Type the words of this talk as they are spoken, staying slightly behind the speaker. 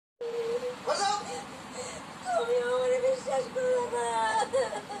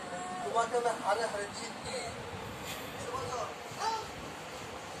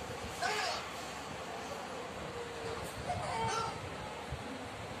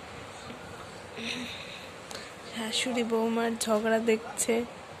শাশুড়ি বৌমার ঝগড়া দেখছে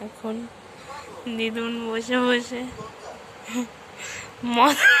এখন দিদুন বসে বসে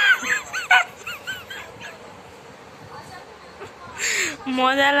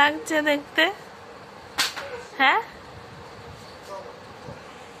মজা লাগছে দেখতে। হ্যাঁ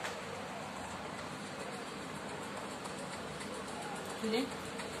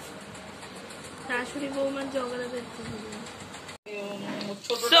শাশুড়ি বৌমার ঝগড়া দেখতে।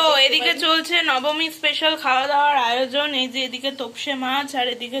 তো এদিকে চলছে নবমী স্পেশাল খাওয়া দাওয়ার আয়োজন। এই যে এদিকে তোপসে মাছ আর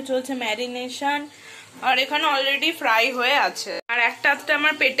এদিকে চলছে ম্যারিনেশন, আর এখানে অলরেডি ফ্রাই হয়ে আছে, আর একটা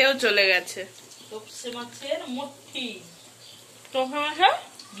আমার পেটেও চলে গেছে। তোপসে মাছের মুঠি, তোপসে মাছের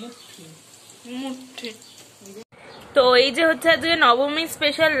মুঠি মুঠি। তো এই যে হচ্ছে আজকে নবমী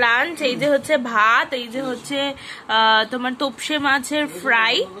স্পেশাল লাঞ্চ। এই যে হচ্ছে ভাত, এই যে হচ্ছে তোমার তোপসে মাছের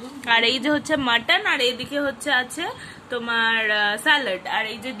ফ্রাই, আর এই যে হচ্ছে মাটন, আর এইদিকে হচ্ছে আছে তোমার স্যালাড। আর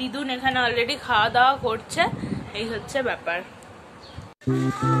এই যে দিদুন এখানে অলরেডি খাওয়া দাওয়া করছে। এই হচ্ছে ব্যাপার।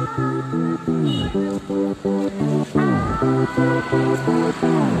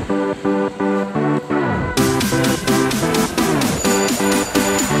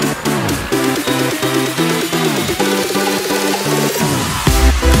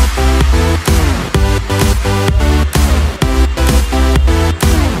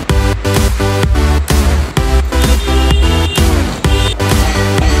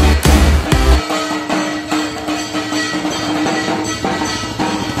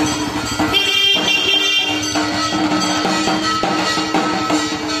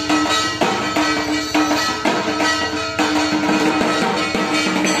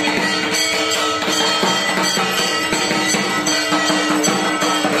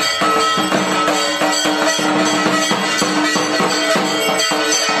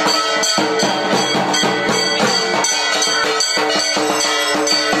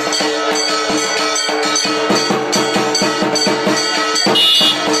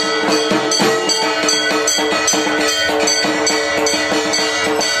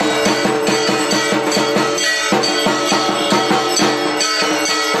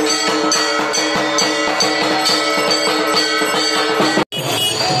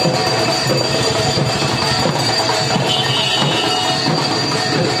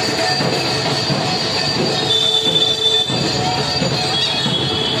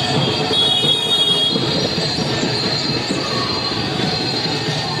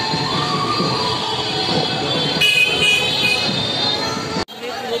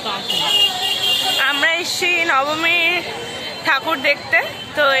 নবমীর ঠাকুর দেখতে।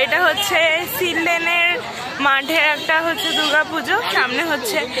 তো এটা হচ্ছে সিললেনের মাঠের একটা হচ্ছে দুর্গাপুজো, সামনে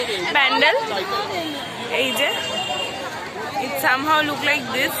হচ্ছে প্যান্ডেল। এই যে ইট সামহাউ লুক লাইক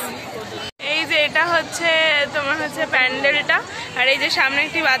দিস। এই যে এটা হচ্ছে তোমার হচ্ছে প্যান্ডেলটা, আর এই যে সামনে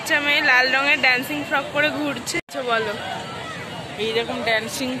একটি বাচ্চা মেয়ে লাল রঙের ড্যান্সিং ফ্রক করে ঘুরছে। বলো, এইরকম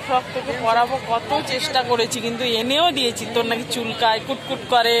ড্যান্সিং ফ্রক তোকে পরাবো কত চেষ্টা করেছি, কিন্তু এনেও দিয়েছি, তোর নাকি চুলকায়, কুটকুট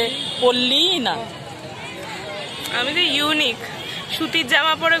করে, পরলি না। আমি তো ইউনিক সুতির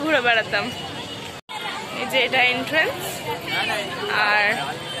জামা পরে ঘুরে বেড়াতাম। এই যে এটা এন্ট্রান্স, আর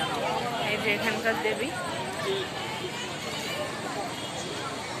এই যে এখানকার দেবী।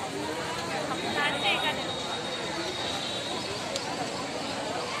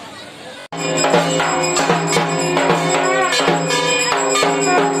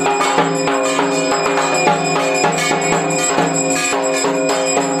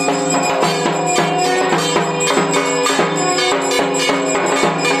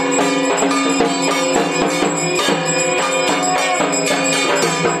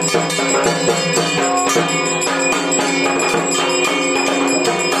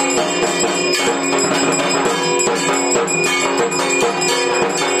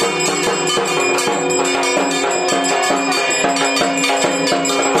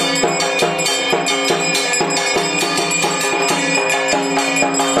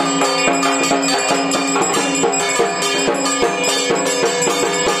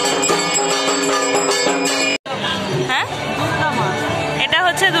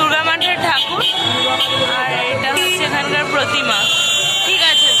 প্রতিমা। ঠিক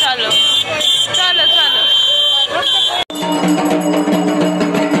আছে, চলো চলো চলো।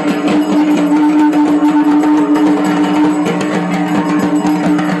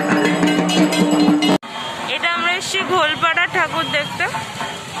 এটা আমরা এসেছি ঘোলপাড়া ঠাকুর দেখতে।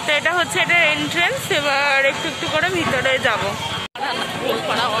 তো এটা হচ্ছে এটার এন্ট্রেন্স। এবার একটু একটু করে ভিতরে যাবো।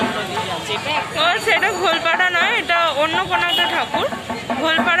 সেটা ঘোলপাড়া নয়, এটা অন্য কোনো একটা ঠাকুর।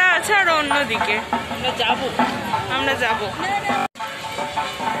 গোলপাড়া আছে আর অন্যদিকে আমরা যাব।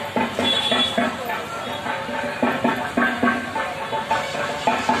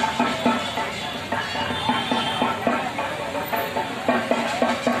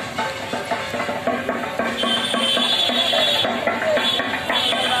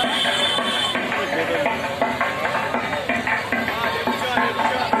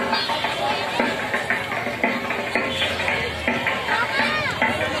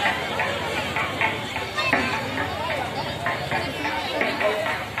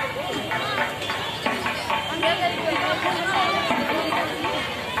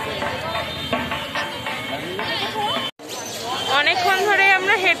 অনেকক্ষণ ধরে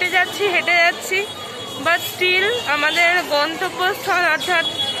আমরা হেঁটে যাচ্ছি বাট স্টিল আমাদের গন্তব্যস্থল অর্থাৎ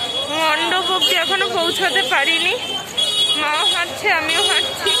মণ্ডপ অব্দি এখনো পৌঁছাতে পারিনি। মাও হাঁটছে, আমিও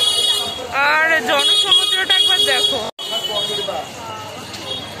হাঁটছি। আর জনসমুদ্রটা একবার দেখো।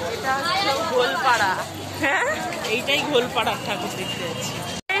 গোলপাড়া, হ্যাঁ এইটাই গোলপাড়ার ঠাকুর দেখতে যাচ্ছি।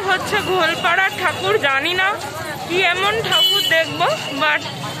 এই হচ্ছে গোলপাড়ার ঠাকুর। জানি না কি এমন ঠাকুর দেখবো, বাট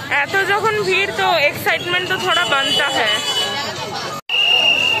এত যখন ভিড় তো এক্সাইটমেন্ট তো থোড়া বানতা হ্যাঁ।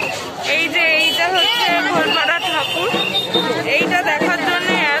 এই যে এইটা হচ্ছে গোলপাড়ার ঠাকুর, এইটা দেখার জন্য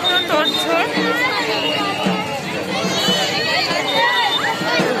এত তোড়জোড়।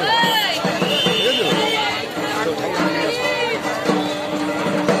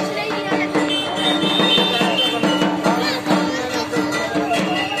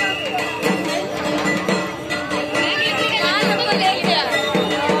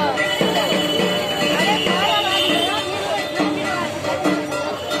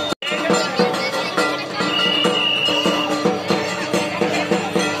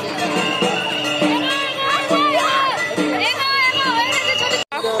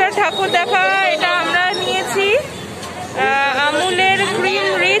 ঠাকুর দেখা এটা আমরা নিয়েছি আমুলের ক্রিম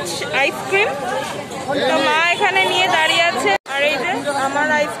রিচ আইসক্রিম। তো মা এখানে নিয়ে দাঁড়িয়ে আছে, আর এই যে আমার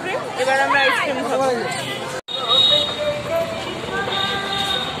আইসক্রিম। এবার আমরা আইসক্রিম খাবো।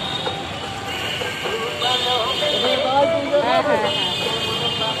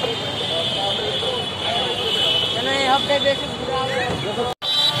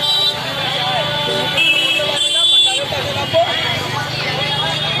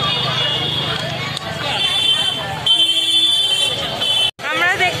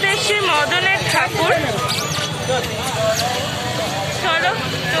 আমরা দেখতে এসেছি মদনের ঠাকুর। চলো,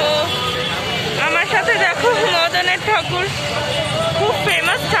 তো আমার সাথে দেখো মদনের ঠাকুর, খুব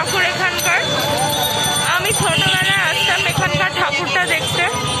ফেমাস ঠাকুর এখানকার। আমি ছোটবেলায় আসতাম এখানকার ঠাকুরটা দেখতে।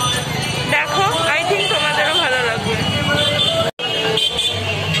 দেখো, আই থিঙ্ক তোমাদেরও ভালো লাগবে।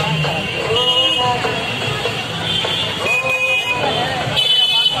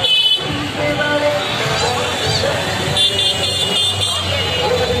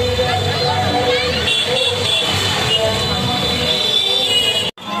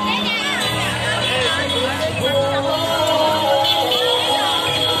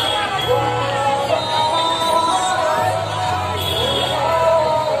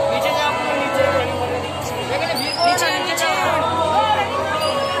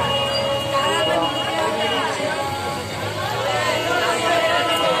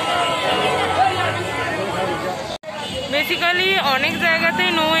 বেসিক্যালি অনেক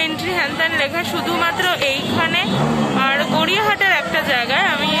জায়গাতেই নো এন্ট্রি হ্যান ত্যান লেখা, শুধুমাত্র এইখানে আর গড়িয়াহাটের একটা জায়গায়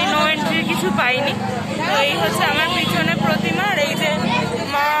আমি নো এন্ট্রির কিছু পাইনি। তো এই হচ্ছে আমার পিছনে প্রতিমা, আর এই যে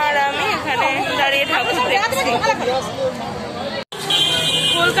মা আর আমি এখানে দাঁড়িয়ে ঠাকুর দেখছি।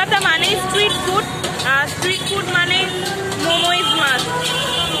 কলকাতা মানে স্ট্রিট ফুড, আর স্ট্রিট ফুড মানে মোমো ইজ মাস্ট।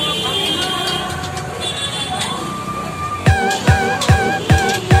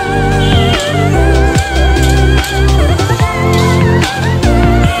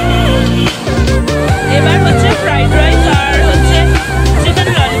 এবার হচ্ছে ফ্রাইড রাইস আর হচ্ছে চিকেন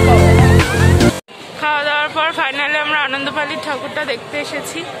ললিপপ। খাওয়া দাওয়ার পর ফাইনালি আমরা আনন্দপালির ঠাকুরটা দেখতে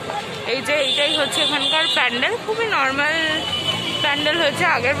এসেছি। এই যে এইটাই হচ্ছে এখানকার প্যান্ডেল, খুবই নর্মাল প্যান্ডেল হয়েছে।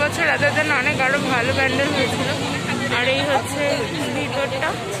 আগের বছর রাজার জন্য অনেক আরো ভালো প্যান্ডেল হয়েছিল। আর এই হচ্ছে ভিতরটা,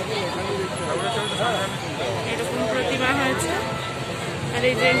 এরকম প্রতিমা হয়েছে। আর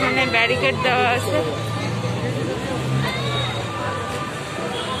এই যে এখানে ব্যারিকেড দেওয়া আছে।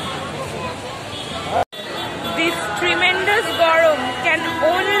 This tremendous গরম can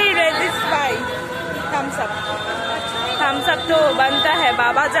only resist by thumbs up. Thumbs up তো বানতা হ্যাঁ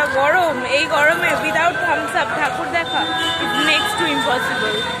বাবা, যা গরম এই গরমে উইদাউট thumbs up ঠাকুর দেখা it makes to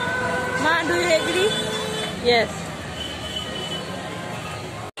impossible. মা, do you agree? Yes.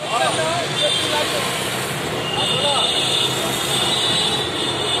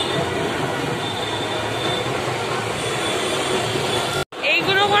 এই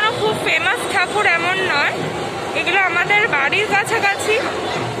আমাদের বাড়ির কাছাকাছি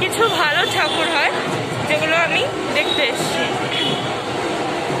কিছু ভালো ঠাকুর হয় যেগুলো আমি দেখতে এসেছি।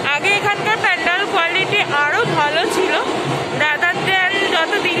 আগে এখানকার প্যান্ডেল কোয়ালিটি আরও ভালো ছিল, রাদার দেন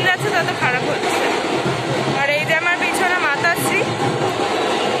যত দিন যাচ্ছে তত খারাপ হচ্ছে। আর এই যে আমার পিছনে মাতাশ্রী,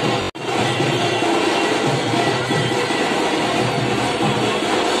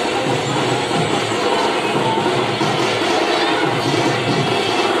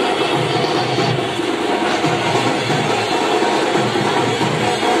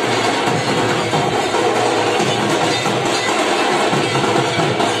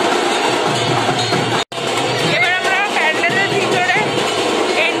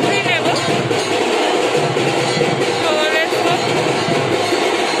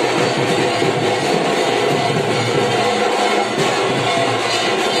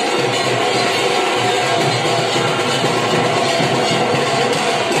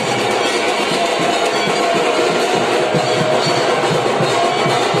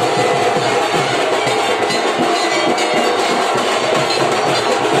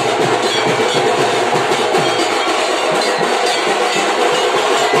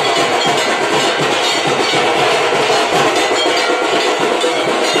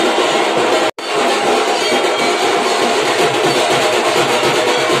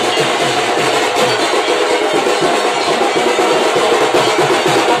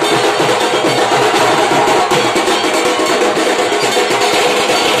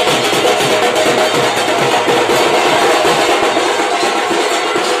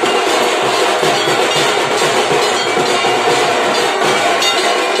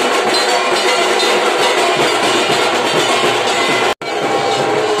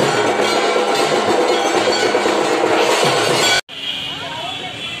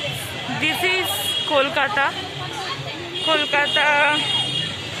 কলকাতা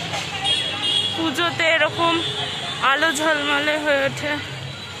পুজোতে এরকম আলো ঝলমলে হয়ে ওঠে।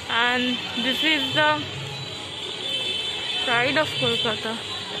 And this is the pride of Kolkata.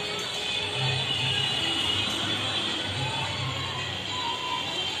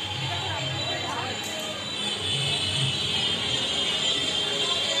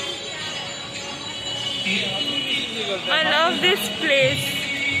 I love this place.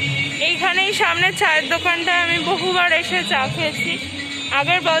 এইখানেই সামনে চায়ের দোকানটা আমি বহুবার এসে চা খেয়েছি।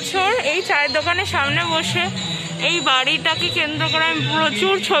 আগের বছর এই চায়ের দোকানের সামনে বসে এই বাড়িটাকে কেন্দ্র করে আমি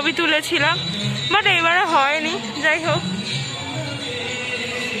প্রচুর ছবি তুলেছিলাম, বাট এবারে হয়নি। যাই হোক,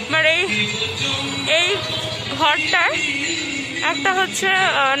 বাট এই ঘরটায় একটা হচ্ছে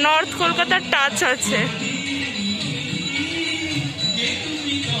নর্থ কলকাতার টাচ আছে।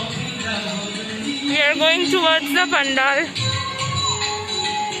 We are going towards the pandal.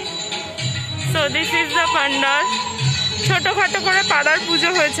 So this is the pandal. ছোটখাটো করে পাড়ার পুজো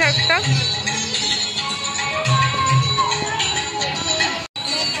হয়েছে একটা।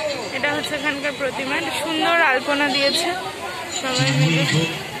 এটা হচ্ছে এখানকার প্রতিমা, সুন্দর আলপনা দিয়েছে সবাই মিলে।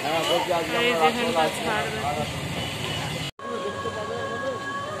 এই যেখানকার ছাড়বে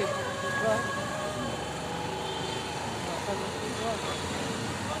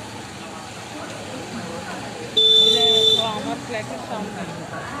আমার ফ্ল্যাটের সামনে।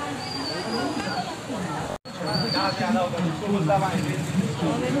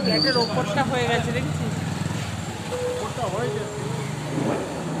 আমাদের ফ্ল্যাটের ওপরটা হয়ে গেছে, দেখছিস?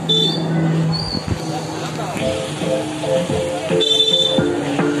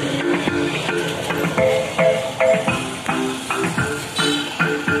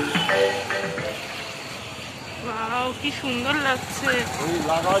 কি সুন্দর লাগছে,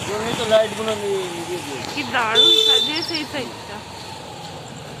 লাগার জন্যই তো লাইট গুলো কি দারুণ সাজিয়েছে এই সাইডটা।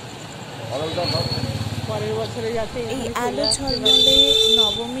 এই আলো ঝলমলে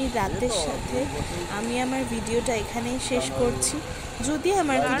নবমীর রাতের সাথে আমি আমার ভিডিওটা এখানেই শেষ করছি। যদি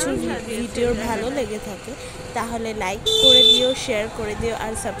আমার কিছু ভিডিও ভালো লেগে থাকে তাহলে লাইক করে দিও, শেয়ার করে দিও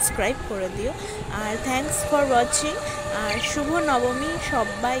আর সাবস্ক্রাইব করে দিও। আর থ্যাঙ্কস ফর ওয়াচিং। আর শুভ নবমী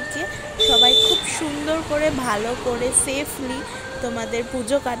সবাইকে। সবাই খুব সুন্দর করে ভালো করে সেফলি তোমাদের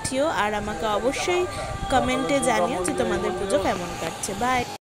পুজো কাটিও। আর আমাকে অবশ্যই কমেন্টে জানিও যে তোমাদের পুজো কেমন কাটছে। বাই।